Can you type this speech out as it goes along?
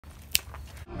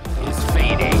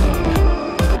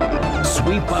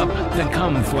Sweep up the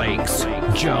cum flakes,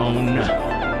 Joan.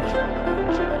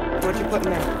 What'd you put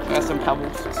in there? Some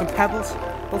pebbles. Some pebbles?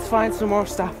 Let's find some more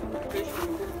stuff.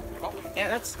 Oh,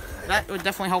 yeah, that would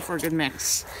definitely help for a good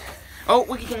mix. Oh,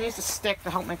 we can use the stick to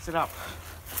help mix it up.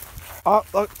 Oh,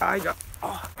 look, I got...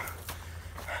 Oh.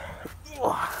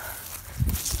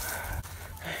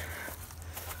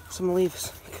 Some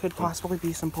leaves. Could possibly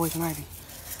be some poison ivy.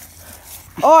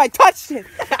 Oh, I touched it!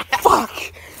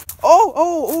 Fuck!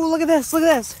 Oh, look at this, look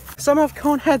at this. Some of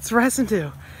Conehead's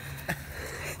residue.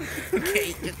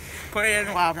 Okay, just put it in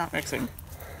while I'm not mixing.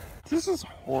 This is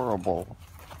horrible.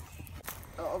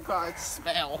 Oh god, it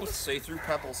smells. So you threw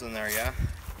pebbles in there, yeah?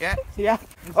 Yeah? Yeah.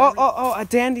 Oh, a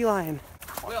dandelion.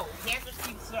 Will, we can't just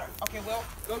keep stir. Okay, Will,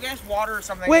 go get us water or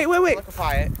something. Wait.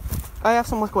 Liquefy it. I have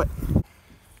some liquid.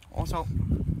 Also,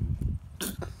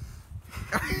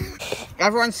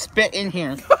 everyone spit in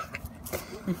here.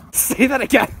 Say that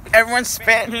again. Everyone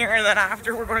spit in here, and then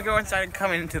after we're gonna go inside and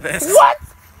come into this. What?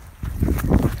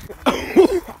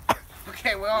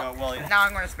 Okay, Will, now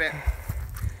I'm gonna spit.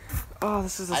 Oh,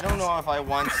 this is I don't know if I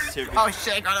want to. Oh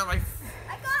shit, I got it on my...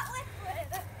 I got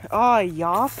liquid. Oh,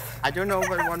 yop. I don't know if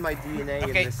I want my DNA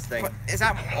in this thing. Is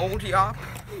that old yop?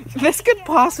 This could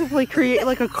possibly create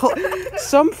like a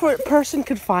person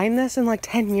could find this in like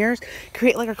 10 years,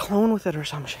 create like a clone with it or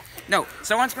some shit. No,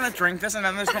 someone's gonna drink this and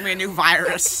then there's gonna be a new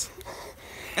virus.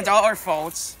 It's all our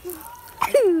faults.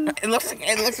 It looks like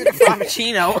a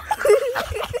Frappuccino.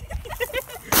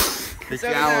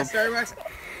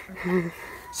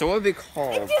 So what would it be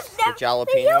called? The The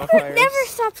Jalapeño yogurt virus? never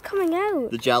stops coming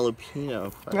out. The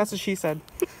Jalapeno virus. That's what she said.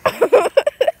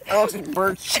 It looks like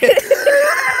bird shit.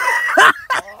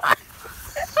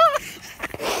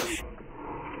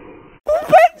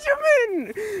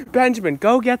 Benjamin,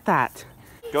 go get that.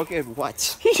 Go get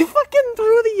what? He fucking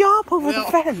threw the yop over the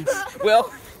fence.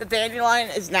 Well, the dandelion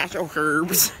is natural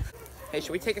herbs. Hey,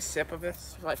 should we take a sip of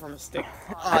this, like from a stick?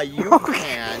 You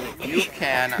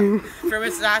can. From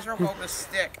its natural hold, the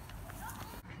stick.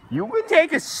 You can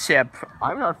take a sip.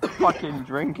 I'm not fucking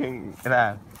drinking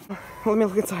that. Let me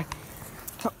look inside.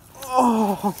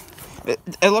 Oh.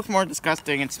 It looked more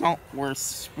disgusting. It smelled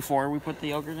worse before we put the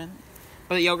yogurt in.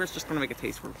 But the yogurt's just gonna make it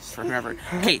taste worse forever.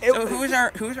 Okay, so who's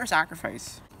our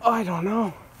sacrifice? Oh, I don't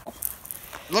know.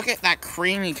 Look at that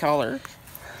creamy color.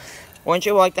 Wouldn't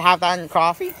you like to have that in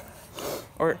coffee?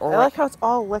 Or I like how it's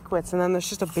all liquids and then there's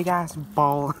just a big ass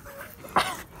ball.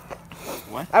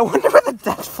 What? I wonder where the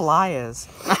dead fly is.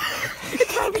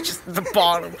 It's gotta be just the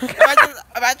bottom.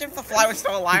 Imagine if the fly was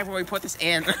still alive when we put this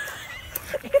in.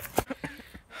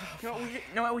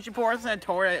 No, we should pour this in a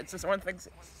toilet so someone thinks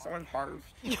someone barfed.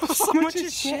 So much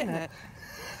shit in it.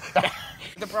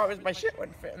 The problem is my shit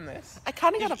wouldn't fit in this. I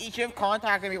kind of got You should have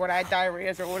contacted me when I had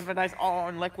diarrhea, so it would have been nice all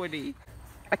in liquidy.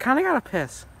 I kind of got to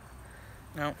piss.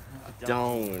 No.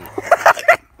 Don't. No,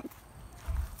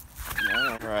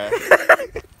 right.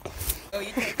 Oh,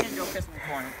 you can't go piss in the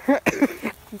corner.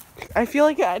 I feel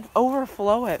like I'd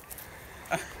overflow it.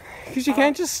 Because you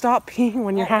can't just stop peeing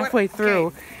when you're halfway through.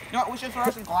 Okay. No, we should throw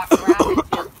some black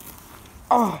crap.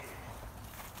 Oh.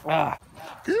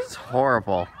 This is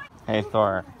horrible. Hey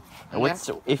Thor,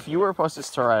 if you were posted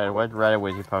to Reddit, what Reddit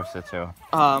would you post it to?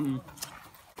 I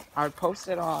would post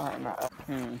it on.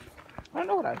 I don't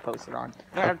know what I'd post it on.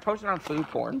 No, I'd post it on food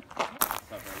porn. Is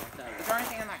there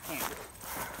anything in that can?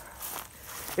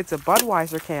 It's a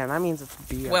Budweiser can. That means it's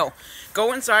beer. Well,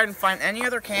 go inside and find any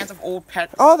other cans of old pet.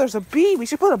 Oh, there's a bee. We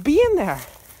should put a bee in there.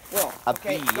 Well,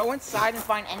 okay, bee. go inside and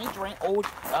find any old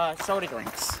soda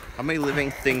drinks. How many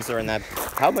living things are in that?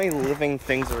 How many living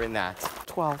things are in that?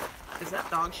 12. Is that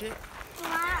dog shit?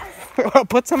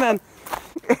 Put some in.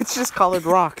 It's just colored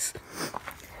rocks.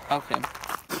 Okay.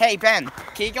 Hey, Ben,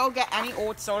 can you go get any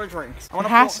old soda drinks? It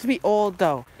has to be old,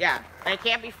 though. Yeah, and it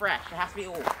can't be fresh. It has to be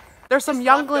old. There's some Just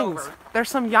younglings. leftover. There's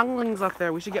some younglings up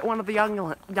there. We should get one of the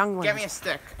younglings. Get me a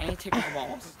stick. I need to take the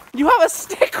balls. You have a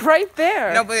stick right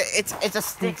there. No, but it's a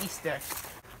sticky stick.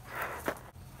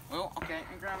 Well, okay,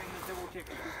 I'm grabbing the double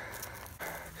chicken.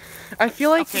 I feel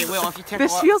like Okay, Will, if you take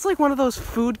this feels like one of those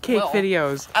food cake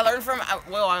videos. I learned from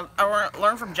I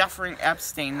learned from Jeffrey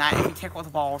Epstein that if you tickle the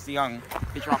balls young,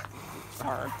 they drop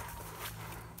hard.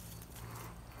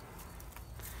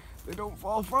 They don't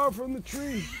fall far from the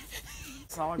tree.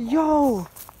 Yo!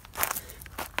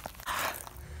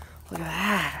 Look at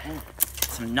that.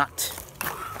 Some nut.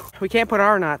 We can't put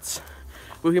our nuts.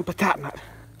 We can put that nut.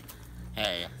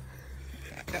 Hey.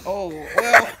 Oh,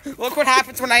 well, look what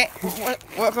happens when I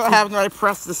look what happens when I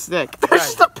press the stick. There's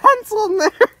just a pencil in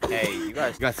there. Hey, you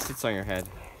guys got sits on your head.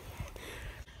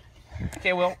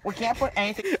 Okay, well, we can't put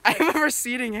anything. I have a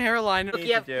receding hairline. Look, need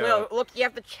you have, to do. Will, look, you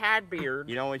have the Chad beard.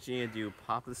 You know what you need to do?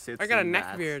 Pop the zits. I got a in neck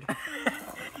that. beard.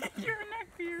 You're a neck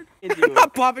beard. I'm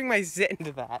not popping my zit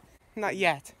into that. Not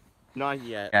yet. Not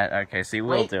yet. Yeah, okay, so you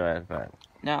will Wait. do it, but...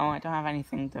 No, I don't have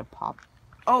anything to pop.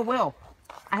 Oh, Will,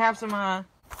 I have some,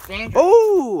 dandruff.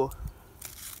 Oh!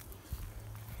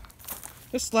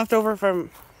 Just left over from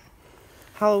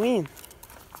Halloween.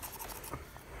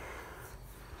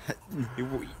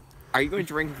 Are you going to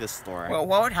drink this, Laura? Well,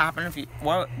 what would happen if you,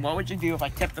 what would you do if I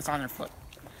tipped this on your foot?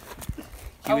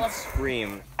 you would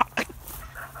scream.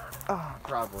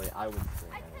 Probably, I would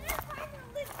scream. I couldn't find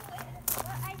the liquid, but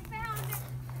I found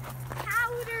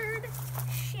powdered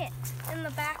shit in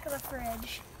the back of the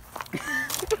fridge.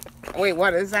 Wait,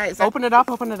 what is that? Is that, Open it up,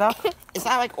 open it up. is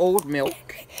that like old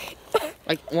milk?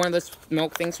 Like one of those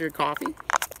milk things for your coffee?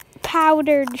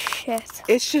 Powdered shit.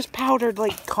 It's just powdered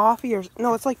like coffee or...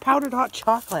 No, it's like powdered hot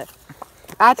chocolate.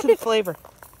 Add to the flavor.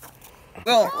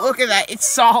 Well, look at that. It's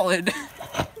solid.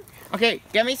 Okay,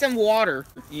 get me some water.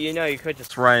 You know, you could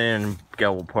just run in and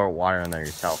go pour water in there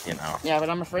yourself, you know. Yeah, but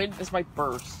I'm afraid this might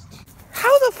burst.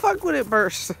 How the fuck would it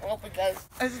burst? Well, because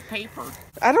this is paper.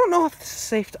 I don't know if this is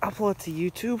safe to upload to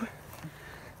YouTube.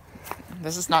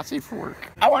 This is not safe for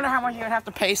work. I wonder how much you would have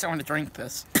to pay someone to drink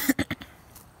this.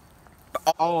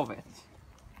 All of it.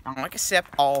 I don't like a sip,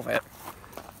 all of it.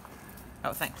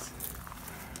 Oh, thanks.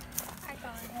 I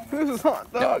got it. This is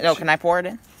hot dog. No, can I pour it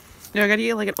in? No, I gotta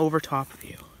get like an over top of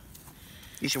you.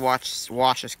 You should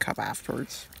wash this cup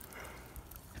afterwards.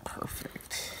 Perfect.